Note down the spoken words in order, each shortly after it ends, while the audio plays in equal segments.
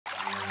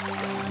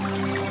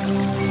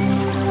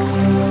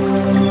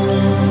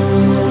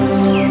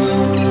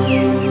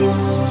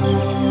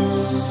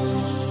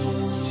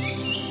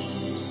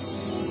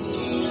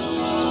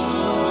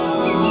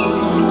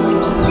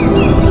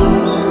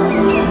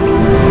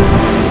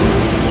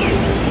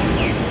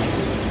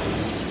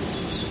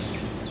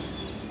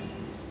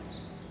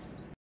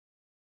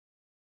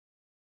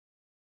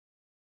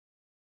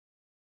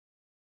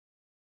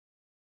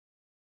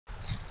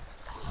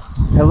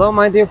Hello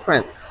my dear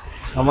friends,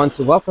 I want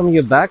to welcome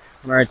you back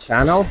on our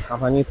channel,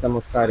 Amanita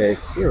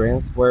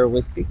Experience, where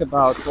we speak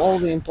about all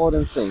the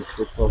important things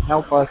which will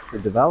help us to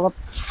develop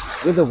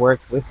with the work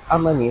with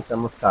Amanita.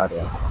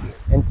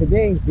 And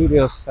today's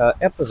video's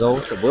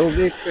episode will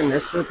be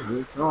connected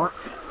with our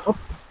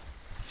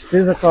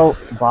physical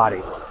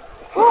body.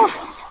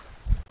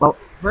 Well,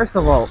 first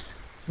of all,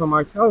 from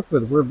our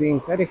childhood we're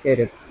being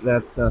educated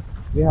that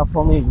we have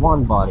only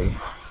one body,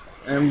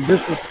 and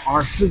this is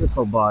our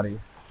physical body.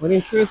 When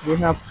in truth we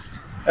have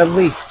at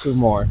least two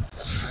more,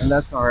 and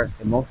that's our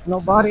emotional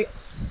body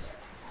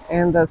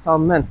and that's our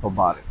mental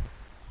body.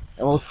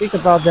 And we'll speak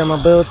about them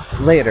a bit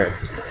later.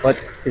 But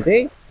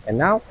today and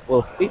now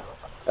we'll speak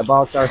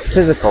about our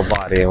physical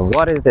body. And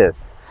what is this?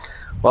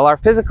 Well, our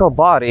physical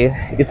body,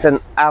 it's an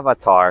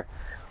avatar,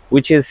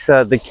 which is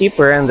the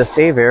keeper and the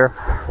savior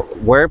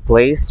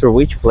through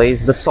which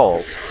plays the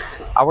soul.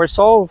 Our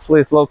soul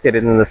is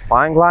located in the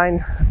spine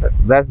line.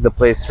 That's the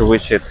place through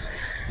which it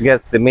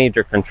gets the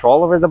major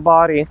control over the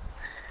body.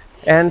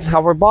 And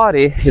our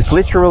body is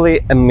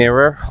literally a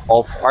mirror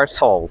of our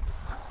soul.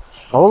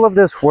 All of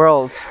this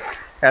world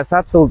has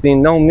absolutely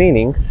no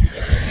meaning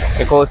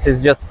because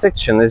it's just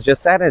fiction, it's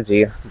just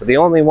energy. But the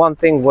only one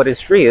thing what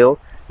is real,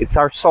 it's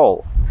our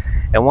soul.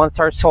 And once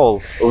our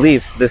soul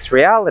leaves this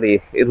reality,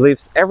 it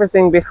leaves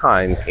everything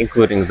behind,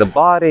 including the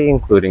body,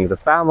 including the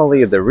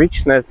family, the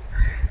richness,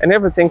 and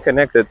everything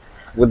connected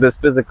with this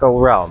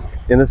physical realm.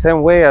 In the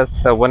same way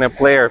as when a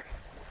player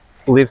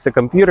leaves a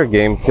computer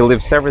game, he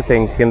leaves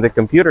everything in the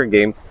computer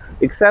game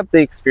except the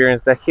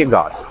experience that he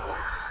got.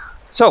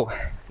 So,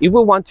 if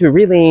we want to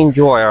really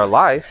enjoy our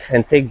lives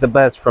and take the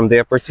best from the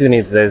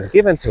opportunity that is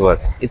given to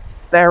us, it's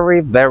very,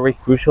 very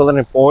crucial and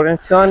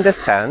important to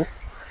understand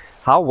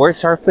how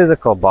works our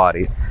physical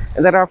body,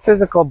 and that our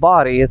physical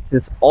body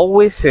is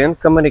always in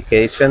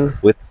communication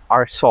with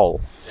our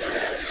soul.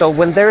 So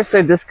when there's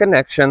a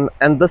disconnection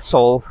and the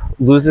soul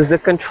loses the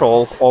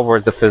control over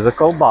the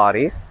physical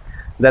body,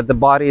 that the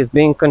body is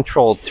being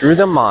controlled through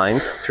the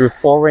mind, through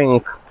foreign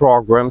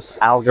programs,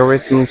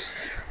 algorithms,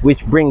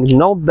 which bring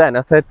no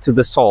benefit to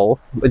the soul,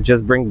 but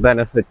just bring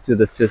benefit to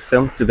the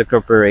system, to the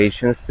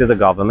corporations, to the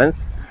governments,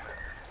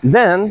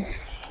 then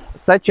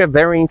such a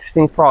very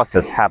interesting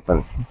process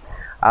happens.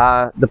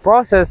 The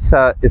process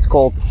is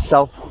called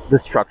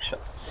self-destruction.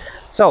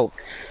 So,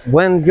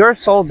 when your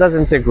soul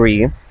doesn't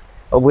agree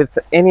with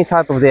any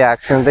type of the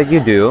action that you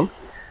do,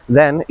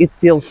 then it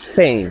feels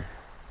pain.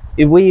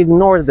 If we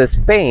ignore this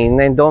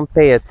pain and don't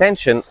pay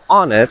attention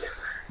on it,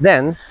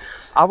 then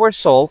our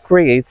soul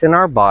creates in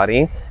our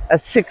body a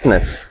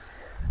sickness.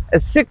 A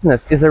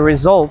sickness is a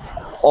result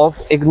of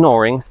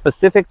ignoring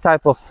specific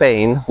type of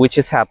pain which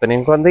is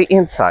happening on the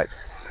inside.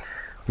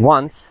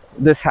 Once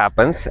this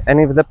happens,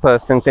 and if the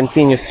person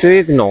continues to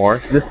ignore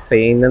this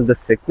pain and the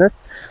sickness,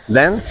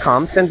 then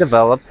comes and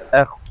develops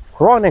a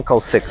chronic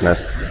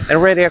sickness.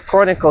 And really a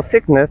chronic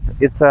sickness,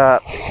 it's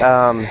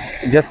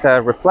just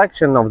a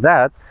reflection of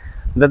that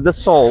the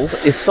soul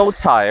is so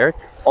tired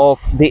of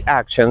the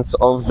actions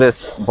of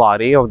this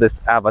body, of this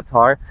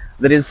avatar,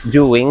 that is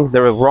doing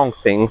the wrong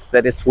things,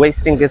 that is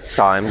wasting its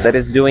time, that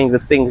is doing the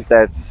things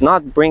that's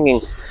not bringing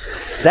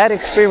that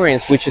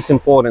experience which is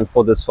important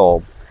for the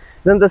soul.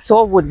 Then the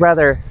soul would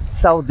rather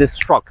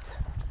self-destruct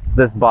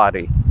this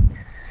body.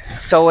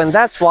 So, and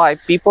that's why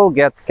people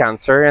get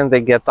cancer and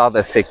they get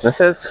other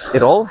sicknesses.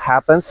 It all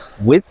happens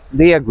with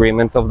the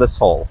agreement of the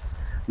soul.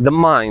 The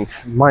mind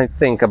might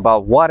think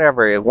about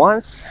whatever it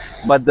wants,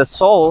 but the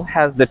soul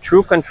has the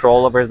true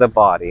control over the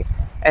body.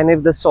 And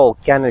if the soul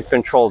cannot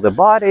control the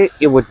body,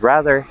 it would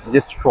rather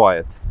destroy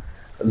it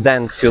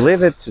than to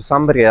leave it to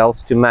somebody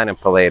else to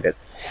manipulate it.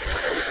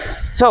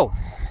 So,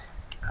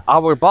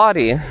 our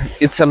body,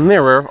 it's a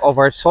mirror of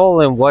our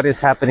soul and what is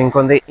happening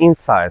on the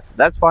inside.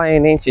 That's why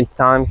in ancient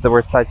times there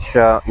were such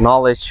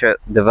knowledge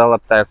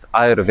developed as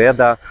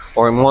Ayurveda,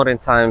 or in modern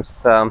times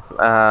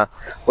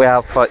we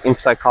have in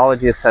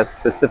psychology a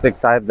specific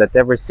type that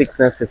every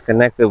sickness is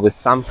connected with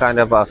some kind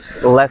of a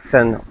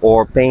lesson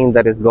or pain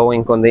that is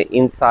going on the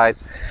inside.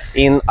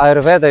 In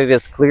Ayurveda it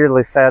is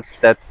clearly said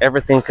that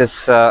everything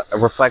is a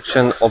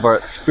reflection of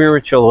a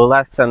spiritual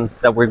lesson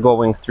that we're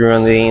going through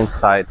on the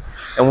inside.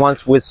 And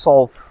once we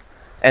solve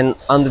and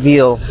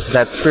unveil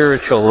that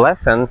spiritual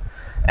lesson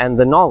and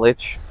the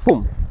knowledge,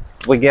 boom,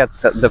 we get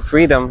the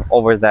freedom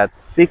over that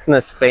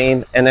sickness,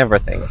 pain, and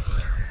everything.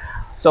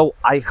 So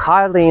I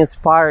highly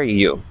inspire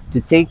you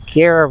to take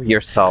care of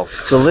yourself,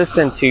 to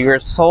listen to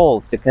your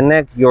soul, to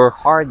connect your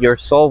heart, your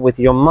soul with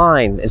your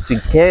mind, and to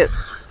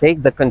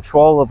take the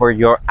control over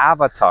your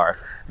avatar.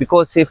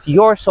 Because if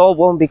your soul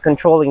won't be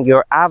controlling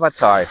your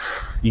avatar,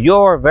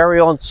 your very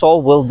own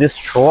soul will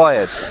destroy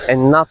it,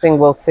 and nothing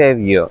will save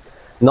you.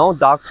 No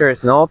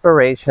doctors, no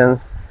operations,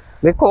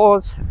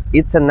 because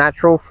it's a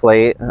natural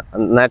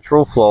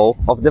flow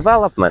of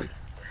development.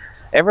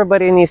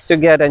 Everybody needs to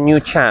get a new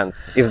chance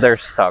if they're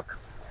stuck.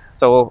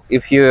 So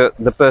if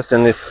the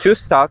person is too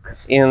stuck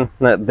in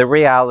the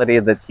reality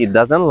that he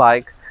doesn't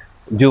like,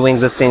 doing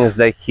the things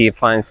that he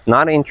finds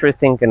not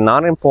interesting and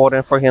not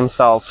important for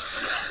himself,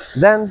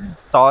 then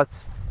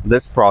thoughts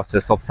this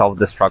process of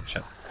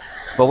self-destruction.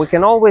 But we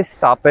can always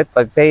stop it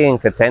by paying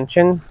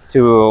attention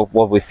to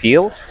what we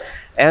feel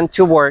and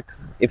to work.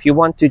 If you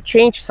want to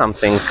change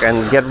something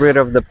and get rid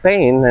of the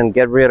pain and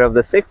get rid of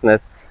the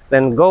sickness,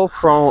 then go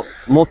from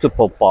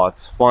multiple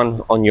parts.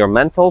 One on your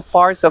mental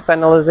part of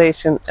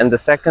analyzation, and the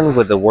second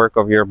with the work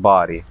of your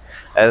body.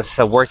 As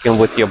working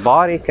with your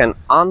body can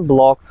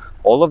unblock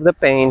all of the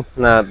pain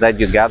that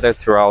you gather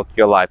throughout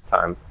your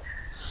lifetime.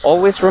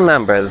 Always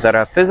remember that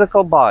a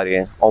physical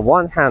body, on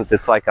one hand,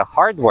 it's like a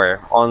hardware,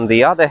 on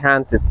the other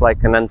hand, it's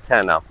like an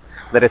antenna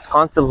that is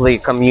constantly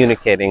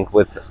communicating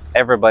with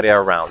everybody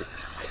around.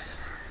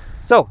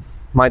 So,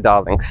 my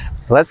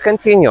darlings, let's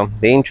continue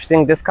the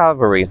interesting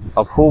discovery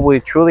of who we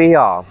truly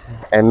are,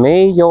 and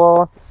may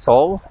your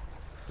soul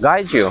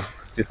guide you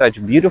to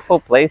such beautiful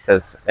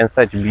places and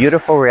such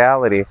beautiful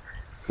reality,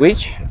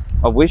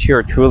 of which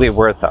you're truly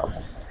worth of.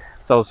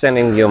 So,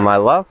 sending you my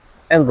love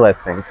and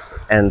blessings,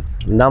 and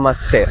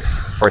namaste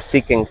for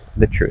seeking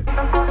the truth.